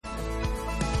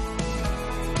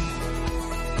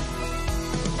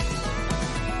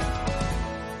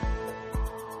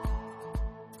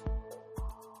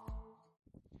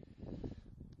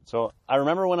So I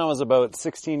remember when I was about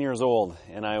 16 years old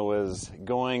and I was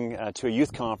going to a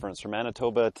youth conference from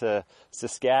Manitoba to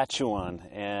Saskatchewan,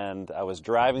 and I was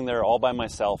driving there all by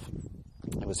myself.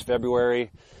 It was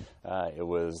February, it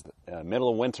was middle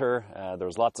of winter, there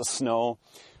was lots of snow,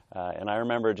 and I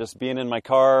remember just being in my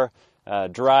car,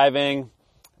 driving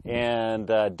and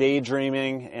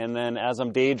daydreaming, and then as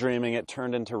I'm daydreaming it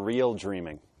turned into real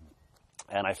dreaming.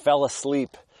 And I fell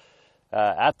asleep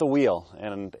at the wheel,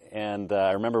 and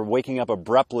I remember waking up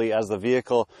abruptly as the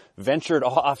vehicle ventured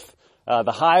off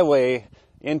the highway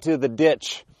into the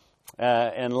ditch,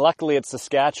 and luckily it's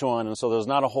Saskatchewan, and so there's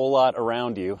not a whole lot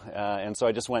around you, and so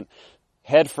I just went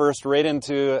head first right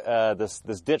into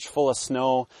this ditch full of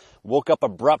snow, woke up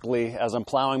abruptly as I'm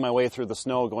plowing my way through the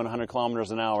snow going 100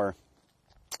 kilometers an hour,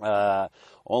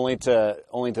 only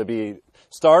to be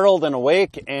startled and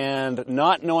awake and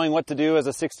not knowing what to do as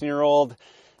a 16-year-old.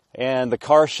 And the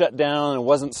car shut down and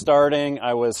wasn't starting.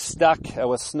 I was stuck. I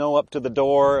was snow up to the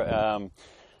door.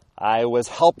 I was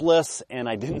helpless and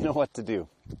I didn't know what to do.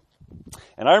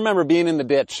 And I remember being in the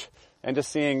ditch and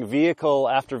just seeing vehicle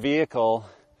after vehicle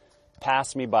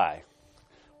pass me by.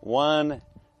 One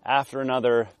after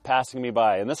another passing me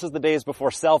by. And this is the days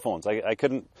before cell phones. I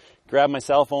couldn't grab my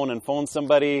cell phone and phone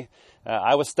somebody.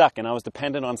 I was stuck and I was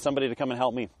dependent on somebody to come and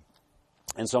help me.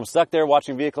 And so I'm stuck there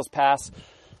watching vehicles pass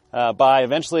by.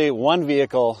 Eventually, one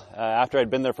vehicle, after I'd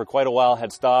been there for quite a while,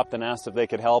 had stopped and asked if they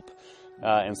could help.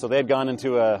 And so they had gone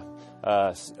into a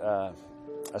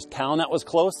town that was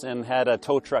close and had a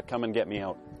tow truck come and get me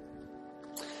out.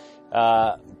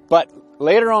 But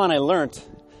later on, I learned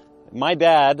my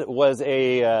dad was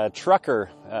a trucker.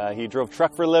 He drove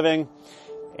truck for a living,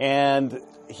 and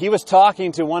he was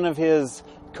talking to one of his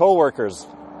coworkers.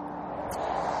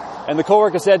 And the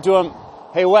coworker said to him,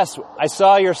 "Hey, Wes, I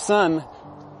saw your son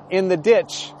in the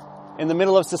ditch in the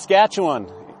middle of Saskatchewan.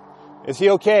 Is he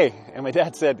okay?" And my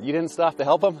dad said, "You didn't stop to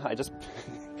help him?"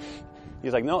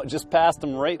 He's like, "No, just passed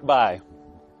him right by."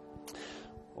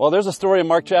 Well, there's a story in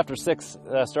Mark chapter 6,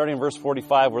 starting in verse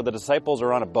 45, where the disciples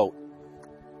are on a boat.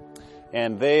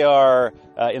 And they are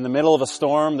in the middle of a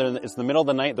storm. It's the middle of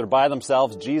the night. They're by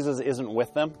themselves. Jesus isn't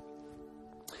with them.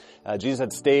 Jesus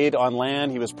had stayed on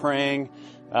land. He was praying.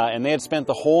 And they had spent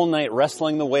the whole night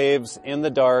wrestling the waves in the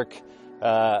dark,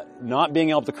 not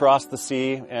being able to cross the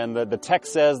sea. And the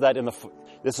text says that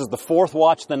this is the fourth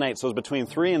watch of the night, so it was between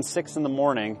 3 and 6 in the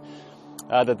morning,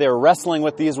 that they were wrestling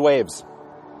with these waves.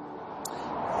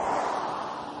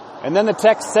 And then the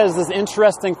text says this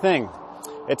interesting thing.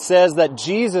 It says that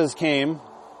Jesus came,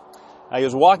 he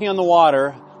was walking on the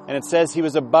water, and it says he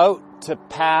was about to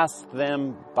pass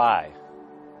them by.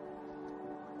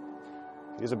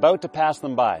 He was about to pass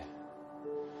them by.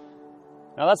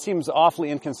 Now that seems awfully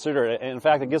inconsiderate. In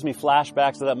fact, it gives me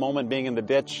flashbacks to that moment being in the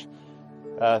ditch,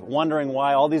 wondering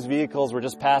why all these vehicles were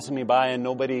just passing me by and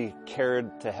nobody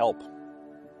cared to help.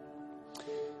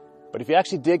 But if you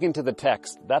actually dig into the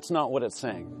text, that's not what it's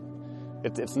saying.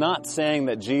 It's not saying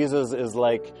that Jesus is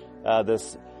like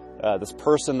this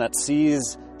person that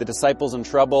sees the disciples in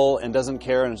trouble and doesn't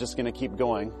care and is just going to keep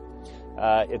going.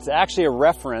 It's actually a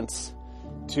reference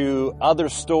to other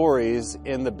stories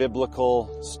in the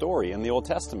biblical story in the Old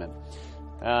Testament.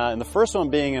 And the first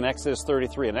one being in Exodus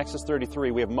 33. In Exodus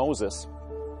 33, we have Moses.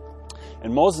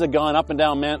 And Moses had gone up and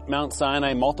down Mount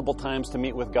Sinai multiple times to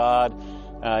meet with God.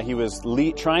 He was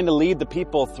trying to lead the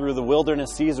people through the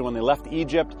wilderness season when they left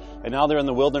Egypt, and now they're in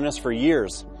the wilderness for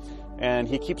years. And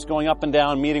he keeps going up and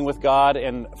down, meeting with God.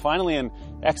 And finally in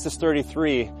Exodus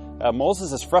 33,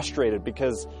 Moses is frustrated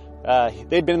because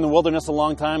they'd been in the wilderness a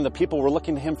long time. The people were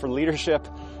looking to him for leadership,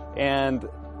 and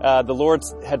the Lord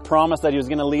had promised that he was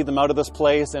going to lead them out of this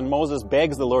place. And Moses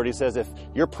begs the Lord. He says, "If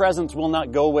your presence will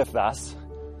not go with us,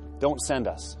 don't send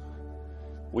us.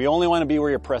 We only want to be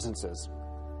where your presence is."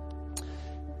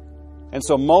 And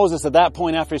so Moses, at that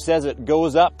point, after he says it,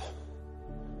 goes up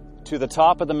to the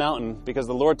top of the mountain because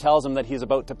the Lord tells him that he's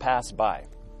about to pass by.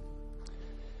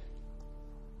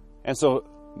 And so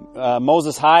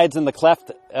Moses hides in the cleft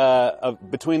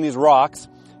between these rocks,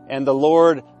 and the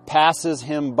Lord passes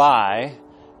him by,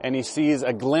 and he sees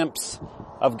a glimpse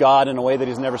of God in a way that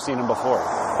he's never seen him before.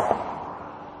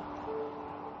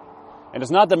 And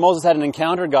it's not that Moses hadn't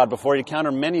encountered God before. He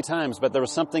encountered many times, but there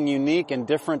was something unique and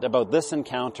different about this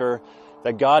encounter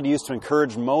that God used to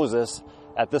encourage Moses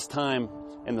at this time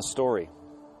in the story.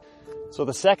 So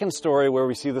the second story where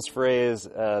we see this phrase,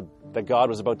 that God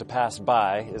was about to pass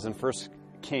by, is in 1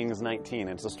 Kings 19.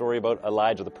 It's a story about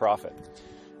Elijah the prophet.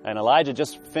 And Elijah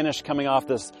just finished coming off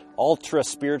this ultra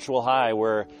spiritual high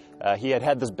where he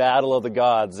had this battle of the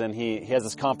gods, and he has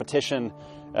this competition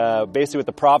basically with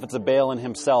the prophets of Baal and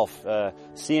himself,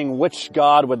 seeing which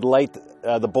god would light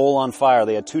the bowl on fire.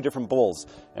 They had two different bowls.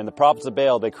 And the prophets of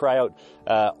Baal, they cry out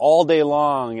all day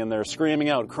long, and they're screaming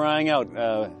out, crying out,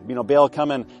 Baal,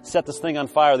 come and set this thing on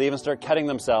fire. They even start cutting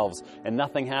themselves, and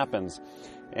nothing happens.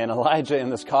 And Elijah, in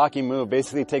this cocky move,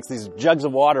 basically takes these jugs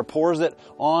of water, pours it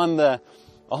on the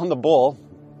bull,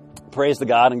 prays to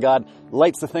God, and God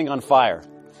lights the thing on fire.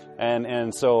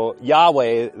 And so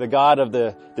Yahweh, the God of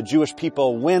the Jewish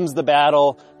people, wins the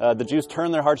battle. The Jews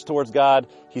turn their hearts towards God.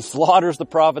 He slaughters the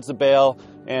prophets of Baal,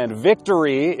 and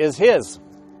victory is his.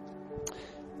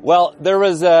 Well, there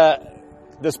was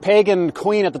this pagan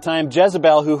queen at the time,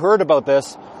 Jezebel, who heard about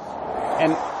this,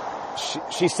 and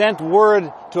she sent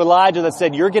word to Elijah that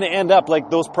said, you're going to end up like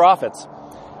those prophets.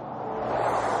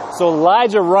 So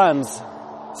Elijah runs,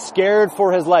 scared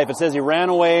for his life. It says he ran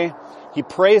away. He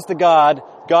prays to God,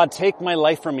 God, take my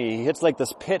life from me. He hits like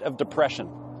this pit of depression.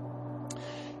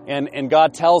 And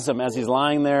God tells him as he's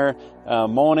lying there,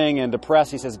 moaning and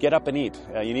depressed, he says, get up and eat.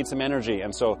 You need some energy.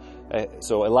 And so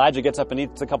Elijah gets up and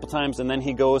eats a couple times, and then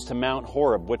he goes to Mount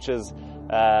Horeb, which is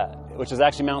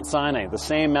actually Mount Sinai, the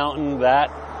same mountain that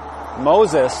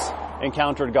Moses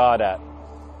encountered God at.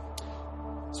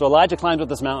 So Elijah climbs up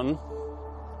this mountain,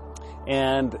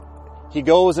 and he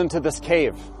goes into this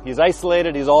cave. He's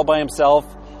isolated. He's all by himself.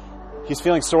 He's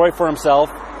feeling sorry for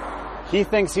himself. He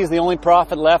thinks he's the only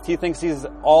prophet left. He thinks he's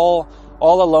all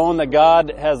alone, that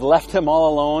God has left him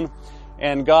all alone.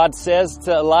 And God says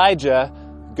to Elijah,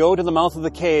 go to the mouth of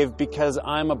the cave because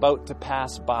I'm about to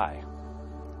pass by.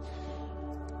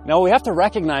 Now, what we have to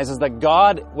recognize is that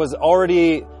God was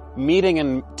already meeting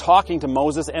and talking to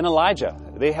Moses and Elijah.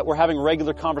 They were having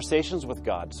regular conversations with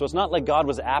God. So it's not like God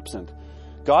was absent.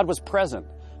 God was present.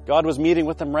 God was meeting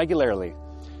with them regularly.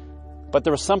 But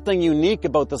there was something unique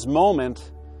about this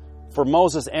moment for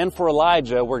Moses and for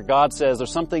Elijah where God says,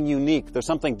 there's something unique, there's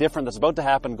something different that's about to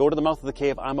happen. Go to the mouth of the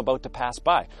cave. I'm about to pass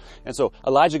by. And so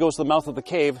Elijah goes to the mouth of the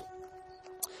cave,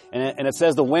 and it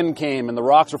says the wind came and the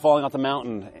rocks were falling off the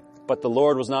mountain, but the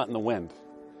Lord was not in the wind.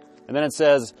 And then it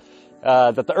says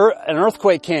that an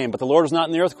earthquake came, but the Lord was not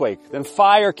in the earthquake. Then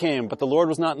fire came, but the Lord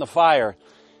was not in the fire.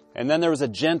 And then there was a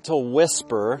gentle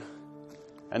whisper,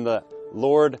 and the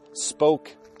Lord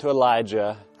spoke to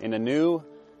Elijah in a new,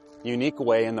 unique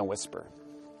way in the whisper.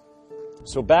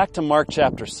 So back to Mark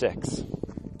chapter 6.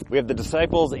 We have the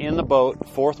disciples in the boat,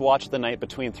 fourth watch of the night,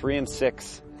 between 3 and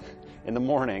 6 in the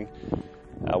morning,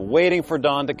 waiting for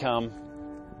dawn to come.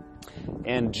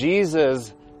 And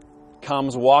Jesus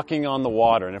comes walking on the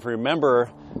water. And if we remember,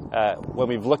 when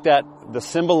we've looked at the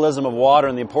symbolism of water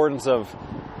and the importance of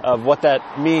what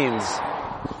that means,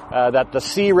 that the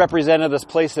sea represented this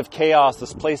place of chaos,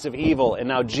 this place of evil, and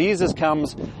now Jesus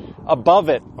comes above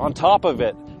it, on top of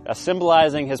it,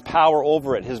 symbolizing his power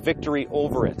over it, his victory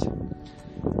over it.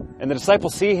 And the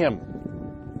disciples see him,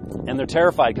 and they're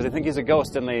terrified because they think he's a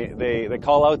ghost, and they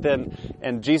call out then,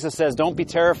 and Jesus says, don't be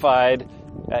terrified,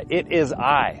 it is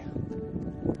I.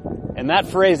 And that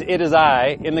phrase, it is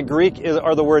I, in the Greek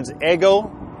are the words ego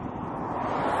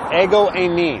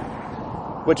eimi,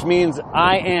 which means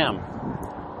I am.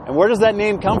 And where does that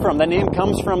name come from? That name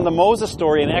comes from the Moses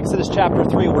story in Exodus chapter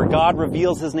 3, where God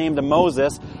reveals his name to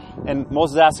Moses, and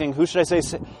Moses asking, who should I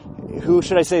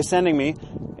say sending me?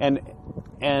 And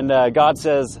God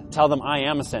says, tell them I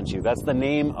am sent you. That's the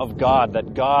name of God,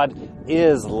 that God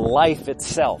is life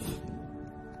itself.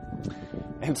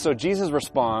 And so Jesus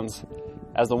responds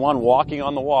as the one walking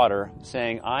on the water,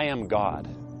 saying, I am God.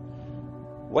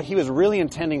 What he was really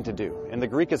intending to do, and the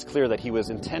Greek is clear that he was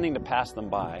intending to pass them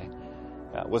by,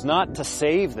 was not to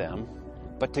save them,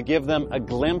 but to give them a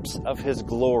glimpse of his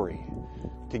glory,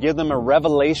 to give them a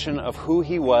revelation of who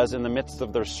he was in the midst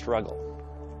of their struggle.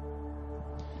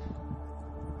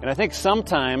 And I think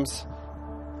sometimes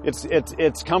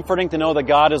it's comforting to know that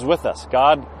God is with us.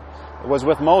 God was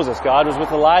with Moses. God was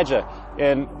with Elijah.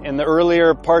 In the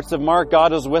earlier parts of Mark,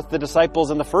 God was with the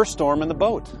disciples in the first storm in the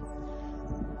boat.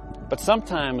 But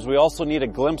sometimes we also need a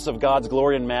glimpse of God's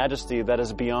glory and majesty that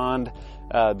is beyond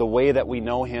the way that we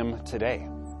know him today.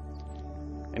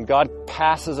 And God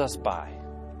passes us by.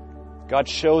 God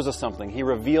shows us something. He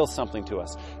reveals something to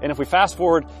us. And if we fast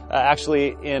forward,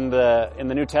 actually in the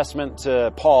New Testament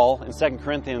to Paul in 2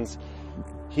 Corinthians,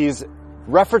 he's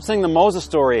referencing the Moses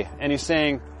story, and he's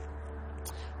saying,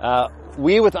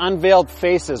 we with unveiled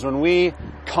faces, when we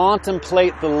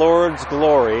contemplate the Lord's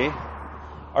glory,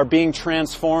 are being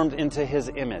transformed into his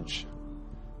image.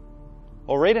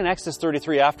 Well, right in Exodus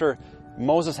 33, after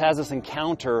Moses has this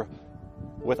encounter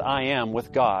with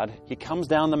with God, he comes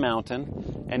down the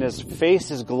mountain and his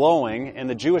face is glowing, and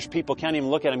the Jewish people can't even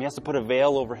look at him. He has to put a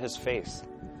veil over his face.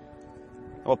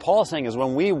 What Paul is saying is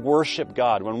when we worship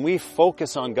God, when we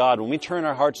focus on God, when we turn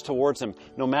our hearts towards Him,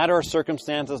 no matter our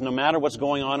circumstances, no matter what's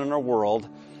going on in our world,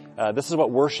 this is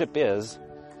what worship is,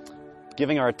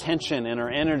 giving our attention and our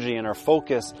energy and our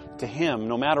focus to Him,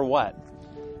 no matter what.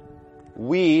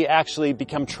 We actually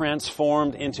become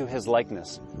transformed into His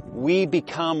likeness. We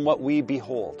become what we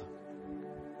behold.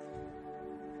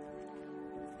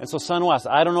 And so, Son West,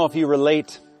 I don't know if you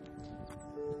relate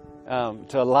to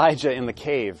Elijah in the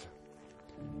cave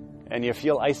and you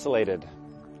feel isolated.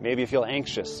 Maybe you feel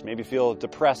anxious. Maybe you feel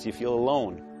depressed. You feel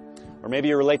alone. Or maybe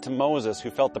you relate to Moses, who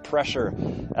felt the pressure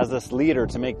as this leader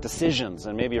to make decisions.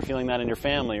 And maybe you're feeling that in your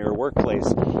family or your workplace.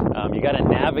 You got to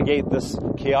navigate this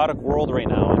chaotic world right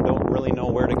now and don't really know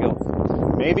where to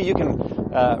go. Maybe you can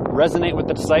resonate with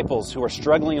the disciples who are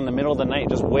struggling in the middle of the night,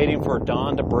 just waiting for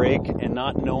dawn to break and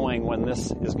not knowing when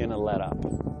this is going to let up.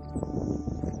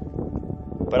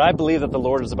 But I believe that the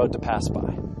Lord is about to pass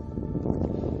by.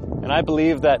 And I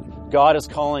believe that God is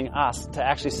calling us to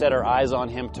actually set our eyes on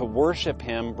Him, to worship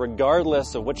Him,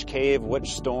 regardless of which cave,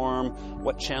 which storm,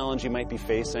 what challenge you might be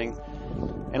facing.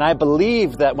 And I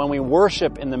believe that when we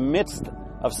worship in the midst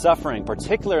of suffering,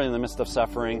 particularly in the midst of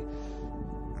suffering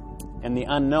and the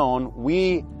unknown,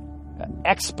 we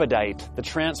expedite the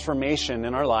transformation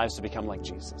in our lives to become like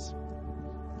Jesus.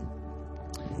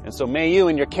 And so may you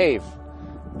in your cave,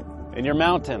 in your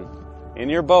mountain, in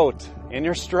your boat, in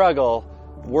your struggle,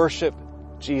 worship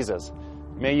Jesus.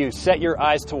 May you set your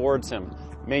eyes towards Him.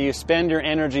 May you spend your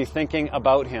energy thinking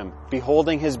about Him,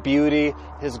 beholding His beauty,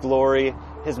 His glory,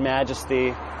 His majesty.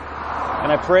 And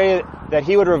I pray that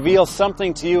He would reveal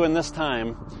something to you in this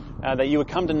time, that you would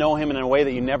come to know Him in a way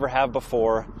that you never have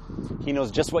before. He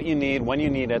knows just what you need, when you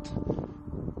need it.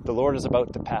 The Lord is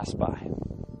about to pass by.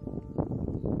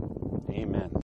 Amen.